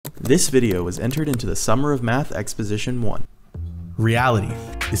This video was entered into the Summer of Math Exposition 1. Reality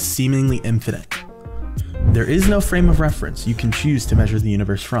is seemingly infinite. There is no frame of reference you can choose to measure the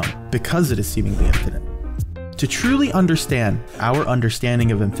universe from, because it is seemingly infinite. To truly understand our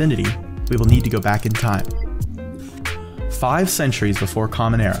understanding of infinity, we will need to go back in time. 5 centuries before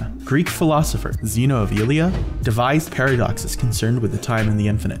Common Era, Greek philosopher Zeno of Elea devised paradoxes concerned with the time and the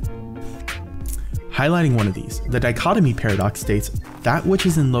infinite. Highlighting one of these, the dichotomy paradox states that which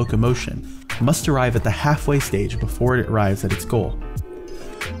is in locomotion must arrive at the halfway stage before it arrives at its goal.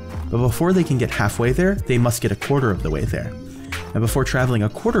 But before they can get halfway there, they must get a quarter of the way there. And before traveling a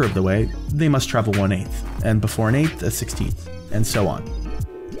quarter of the way, they must travel 1/8, and before an eighth, a 16th, and so on.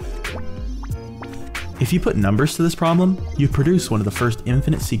 If you put numbers to this problem, you produce one of the first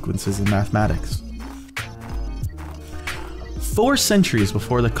infinite sequences in mathematics. 4 centuries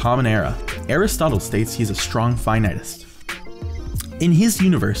before the Common Era, Aristotle states he's a strong finitist. In his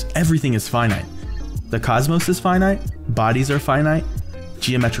universe, everything is finite. The cosmos is finite, bodies are finite,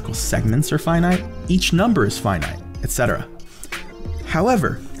 geometrical segments are finite, each number is finite, etc.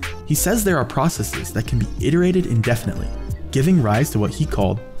 However, he says there are processes that can be iterated indefinitely, giving rise to what he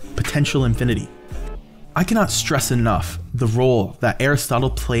called potential infinity. I cannot stress enough the role that Aristotle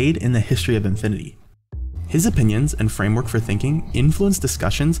played in the history of infinity. His opinions and framework for thinking influenced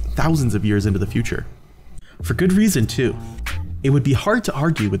discussions thousands of years into the future. For good reason too. It would be hard to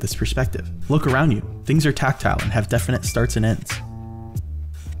argue with this perspective. Look around you, things are tactile and have definite starts and ends.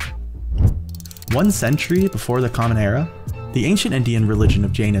 1 century before the Common Era, the ancient Indian religion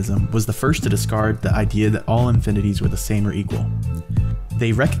of Jainism was the first to discard the idea that all infinities were the same or equal.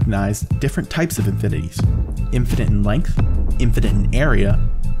 They recognized different types of infinities: infinite in length, infinite in area,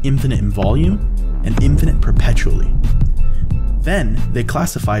 infinite in volume, and infinite perpetually. Then they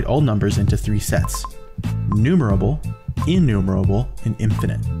classified all numbers into 3 sets: numerable, innumerable, and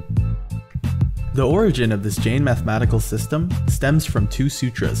infinite. The origin of this Jain mathematical system stems from 2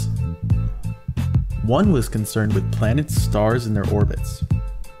 sutras. One was concerned with planets, stars, and their orbits.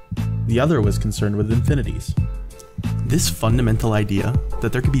 The other was concerned with infinities. This fundamental idea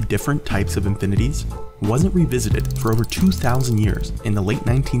that there could be different types of infinities wasn't revisited for over 2,000 years in the late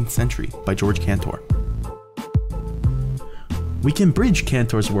 19th century by Georg Cantor. We can bridge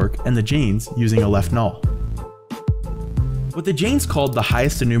Cantor's work and the Jains using Alephs null. What the Jains called the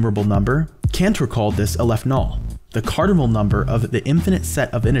highest enumerable number, Cantor called this Alephs null, the cardinal number of the infinite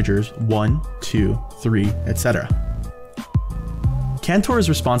set of integers 1, 2, 3, etc. Cantor is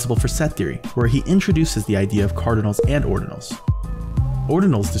responsible for set theory, where he introduces the idea of cardinals and ordinals.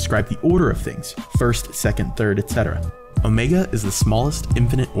 Ordinals describe the order of things, first, second, third, etc. Omega is the smallest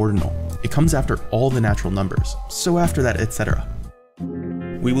infinite ordinal. It comes after all the natural numbers, so after that, etc.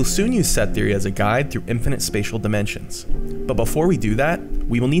 We will soon use set theory as a guide through infinite spatial dimensions. But before we do that,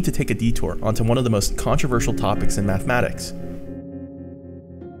 we will need to take a detour onto one of the most controversial topics in mathematics.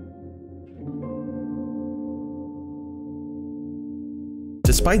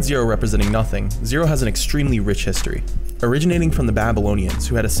 Despite 0 representing nothing, 0 has an extremely rich history, originating from the Babylonians,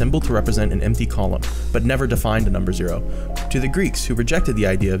 who had a symbol to represent an empty column, but never defined a number 0, to the Greeks, who rejected the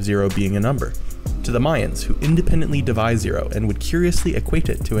idea of 0 being a number, to the Mayans, who independently devised 0 and would curiously equate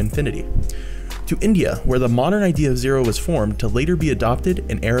it to infinity, to India, where the modern idea of 0 was formed to later be adopted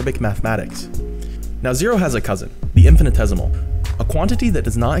in Arabic mathematics. Now 0 has a cousin, the infinitesimal, a quantity that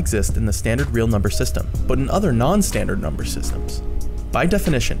does not exist in the standard real number system, but in other non-standard number systems. By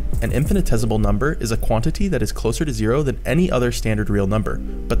definition, an infinitesimal number is a quantity that is closer to 0 than any other standard real number,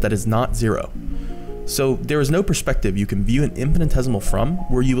 but that is not 0. So there is no perspective you can view an infinitesimal from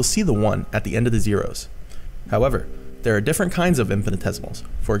where you will see the 1 at the end of the zeros. However, there are different kinds of infinitesimals.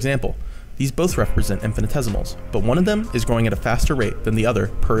 For example, these both represent infinitesimals, but one of them is growing at a faster rate than the other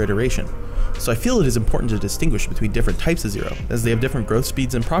per iteration. So I feel it is important to distinguish between different types of 0, as they have different growth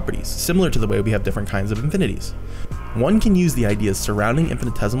speeds and properties, similar to the way we have different kinds of infinities. One can use the ideas surrounding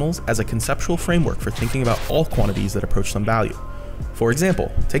infinitesimals as a conceptual framework for thinking about all quantities that approach some value. For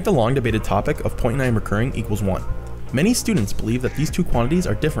example, take the long debated topic of 0.9 recurring equals 1. Many students believe that these 2 quantities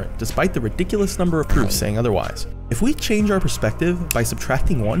are different, despite the ridiculous number of proofs saying otherwise. If we change our perspective by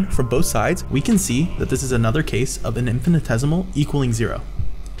subtracting 1 from both sides, we can see that this is another case of an infinitesimal equaling 0.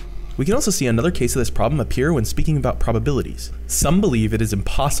 We can also see another case of this problem appear when speaking about probabilities. Some believe it is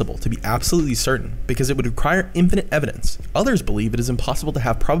impossible to be absolutely certain because it would require infinite evidence. Others believe it is impossible to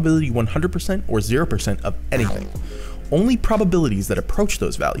have probability 100% or 0% of anything. Only probabilities that approach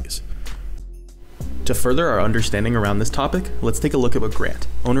those values. To further our understanding around this topic, let's take a look at what Grant,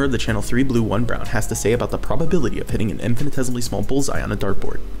 owner of the channel 3Blue1Brown, has to say about the probability of hitting an infinitesimally small bullseye on a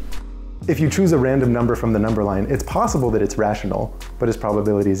dartboard. If you choose a random number from the number line, it's possible that it's rational, but its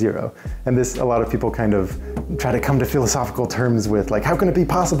probability is 0. And this, a lot of people kind of try to come to philosophical terms with, like, how can it be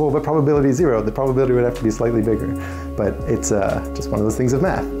possible but probability is 0? The probability would have to be slightly bigger. But it's just one of those things of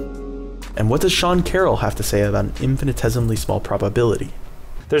math. And what does Sean Carroll have to say about an infinitesimally small probability?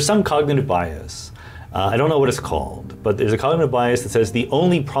 There's some cognitive bias. I don't know what it's called, but there's a cognitive bias that says the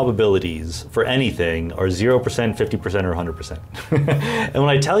only probabilities for anything are 0%, 50%, or 100%. And when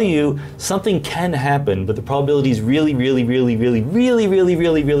I tell you something can happen, but the probability is really, really, really, really, really, really,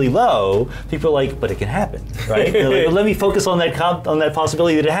 really, really low, people are like, but it can happen, right? They're like, well, let me focus on that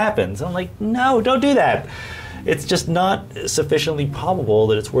possibility that it happens. And I'm like, no, don't do that. It's just not sufficiently probable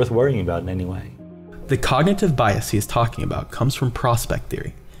that it's worth worrying about in any way. The cognitive bias he is talking about comes from prospect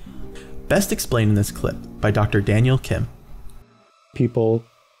theory. Best explained in this clip by Dr. Daniel Kim. People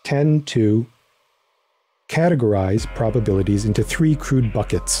tend to categorize probabilities into 3 crude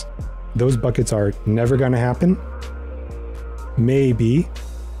buckets. Those buckets are never going to happen, maybe,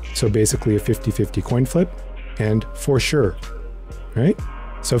 so basically a 50-50 coin flip, and for sure, right?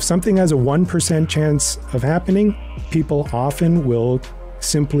 So if something has a 1% chance of happening, people often will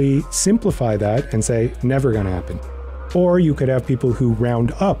simply simplify that and say, never going to happen. Or you could have people who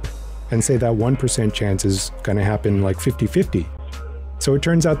round up and say that 1% chance is going to happen like 50-50. So it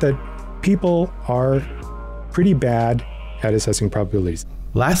turns out that people are pretty bad at assessing probabilities.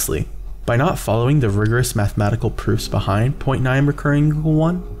 Lastly, by not following the rigorous mathematical proofs behind 0.9 recurring equal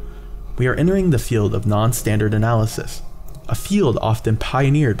 1, we are entering the field of non-standard analysis, a field often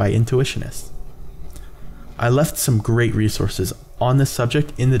pioneered by intuitionists. I left some great resources on this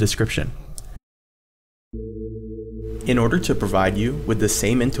subject in the description. In order to provide you with the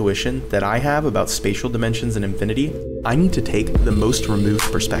same intuition that I have about spatial dimensions and infinity, I need to take the most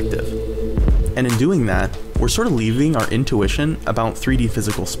removed perspective. And in doing that, we're sort of leaving our intuition about 3D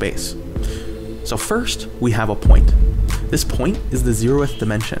physical space. So first, we have a point. This point is the zeroth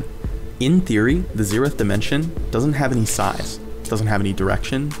dimension. In theory, the zeroth dimension doesn't have any size, doesn't have any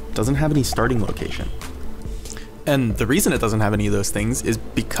direction, doesn't have any starting location. And the reason it doesn't have any of those things is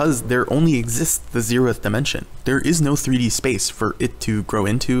because there only exists the zeroth dimension. There is no 3D space for it to grow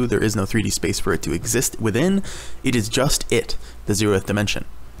into, there is no 3D space for it to exist within, it is just it, the zeroth dimension.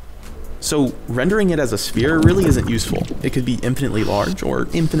 So rendering it as a sphere really isn't useful. It could be infinitely large or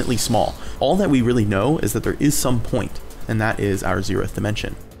infinitely small. All that we really know is that there is some point, and that is our zeroth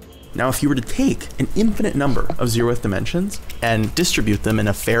dimension. Now, if you were to take an infinite number of zeroth dimensions and distribute them in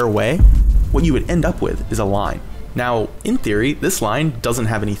a fair way, what you would end up with is a line. Now, in theory, this line doesn't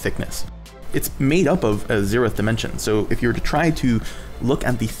have any thickness. It's made up of a zeroth dimension, so if you were to try to look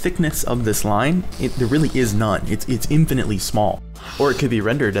at the thickness of this line, there really is none. It's infinitely small. Or it could be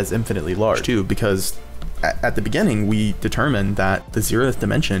rendered as infinitely large too, because at the beginning we determined that the zeroth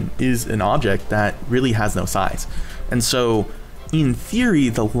dimension is an object that really has no size. And so, in theory,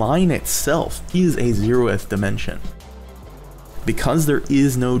 the line itself is a zeroth dimension. Because there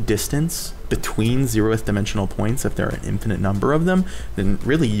is no distance between zeroth dimensional points, if there are an infinite number of them, then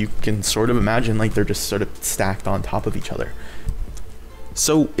really you can sort of imagine like they're just sort of stacked on top of each other.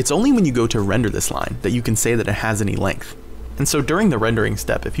 So it's only when you go to render this line that you can say that it has any length. And so during the rendering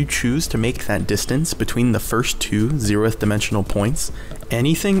step, if you choose to make that distance between the first 2 zeroth dimensional points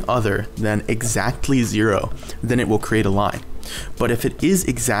anything other than exactly 0, then it will create a line. But if it is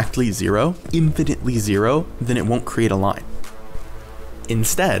exactly 0, infinitely 0, then it won't create a line.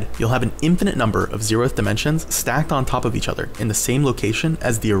 Instead, you'll have an infinite number of zeroth dimensions stacked on top of each other in the same location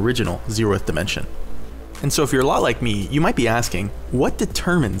as the original zeroth dimension. And so if you're a lot like me, you might be asking, what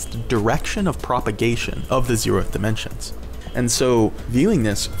determines the direction of propagation of the zeroth dimensions? And so viewing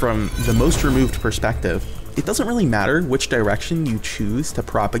this from the most removed perspective, it doesn't really matter which direction you choose to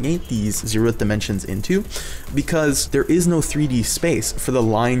propagate these zeroth dimensions into, because there is no 3D space for the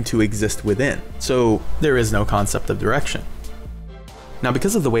line to exist within. So there is no concept of direction. Now,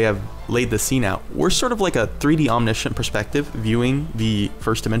 because of the way I've laid the scene out, we're sort of like a 3D omniscient perspective viewing the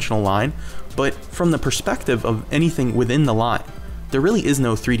first dimensional line, but from the perspective of anything within the line, there really is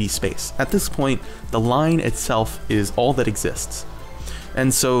no 3D space. At this point, the line itself is all that exists.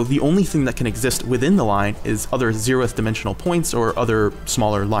 And so the only thing that can exist within the line is other zeroth dimensional points or other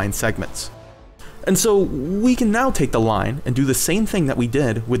smaller line segments. And so we can now take the line and do the same thing that we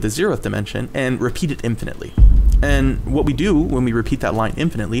did with the zeroth dimension and repeat it infinitely. And what we do when we repeat that line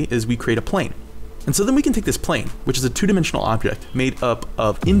infinitely is we create a plane. And so then we can take this plane, which is a 2-dimensional object made up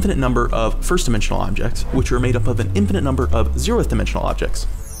of infinite number of first-dimensional objects, which are made up of an infinite number of zeroth-dimensional objects.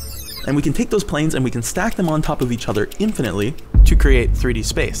 And we can take those planes and we can stack them on top of each other infinitely to create 3D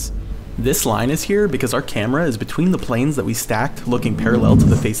space. This line is here because our camera is between the planes that we stacked looking parallel to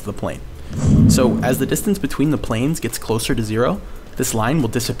the face of the plane. So as the distance between the planes gets closer to 0, this line will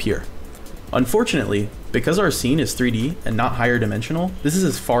disappear. Unfortunately, because our scene is 3D and not higher dimensional, this is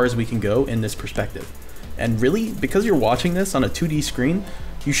as far as we can go in this perspective. And really, because you're watching this on a 2D screen,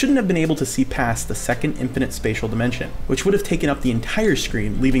 you shouldn't have been able to see past the second infinite spatial dimension, which would have taken up the entire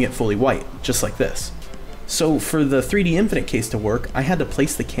screen, leaving it fully white, just like this. So for the 3D infinite case to work, I had to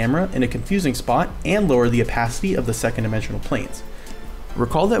place the camera in a confusing spot and lower the opacity of the second dimensional planes.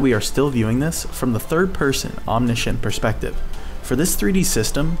 Recall that we are still viewing this from the third person omniscient perspective. For this 3D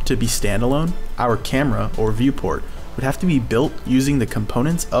system to be standalone, our camera or viewport would have to be built using the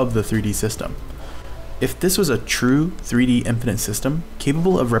components of the 3D system. If this was a true 3D infinite system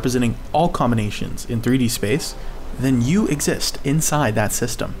capable of representing all combinations in 3D space, then you exist inside that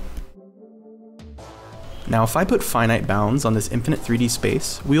system. Now, if I put finite bounds on this infinite 3D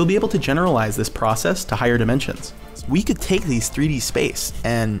space, we will be able to generalize this process to higher dimensions. We could take these 3D space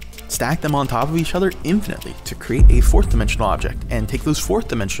and stack them on top of each other infinitely to create a fourth dimensional object, and take those fourth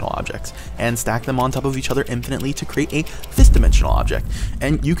dimensional objects and stack them on top of each other infinitely to create a fifth dimensional object.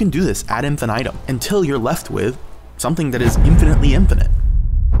 And you can do this ad infinitum until you're left with something that is infinitely infinite.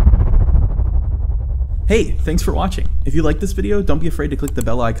 Hey, thanks for watching. If you like this video, don't be afraid to click the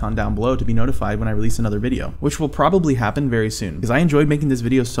bell icon down below to be notified when I release another video, which will probably happen very soon, because I enjoyed making this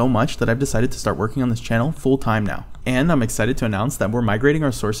video so much that I've decided to start working on this channel full time now. And I'm excited to announce that we're migrating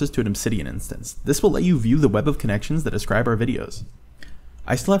our sources to an Obsidian instance. This will let you view the web of connections that describe our videos.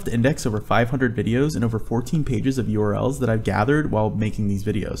 I still have to index over 500 videos and over 14 pages of URLs that I've gathered while making these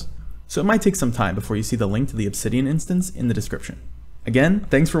videos. So it might take some time before you see the link to the Obsidian instance in the description. Again,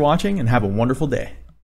 thanks for watching and have a wonderful day.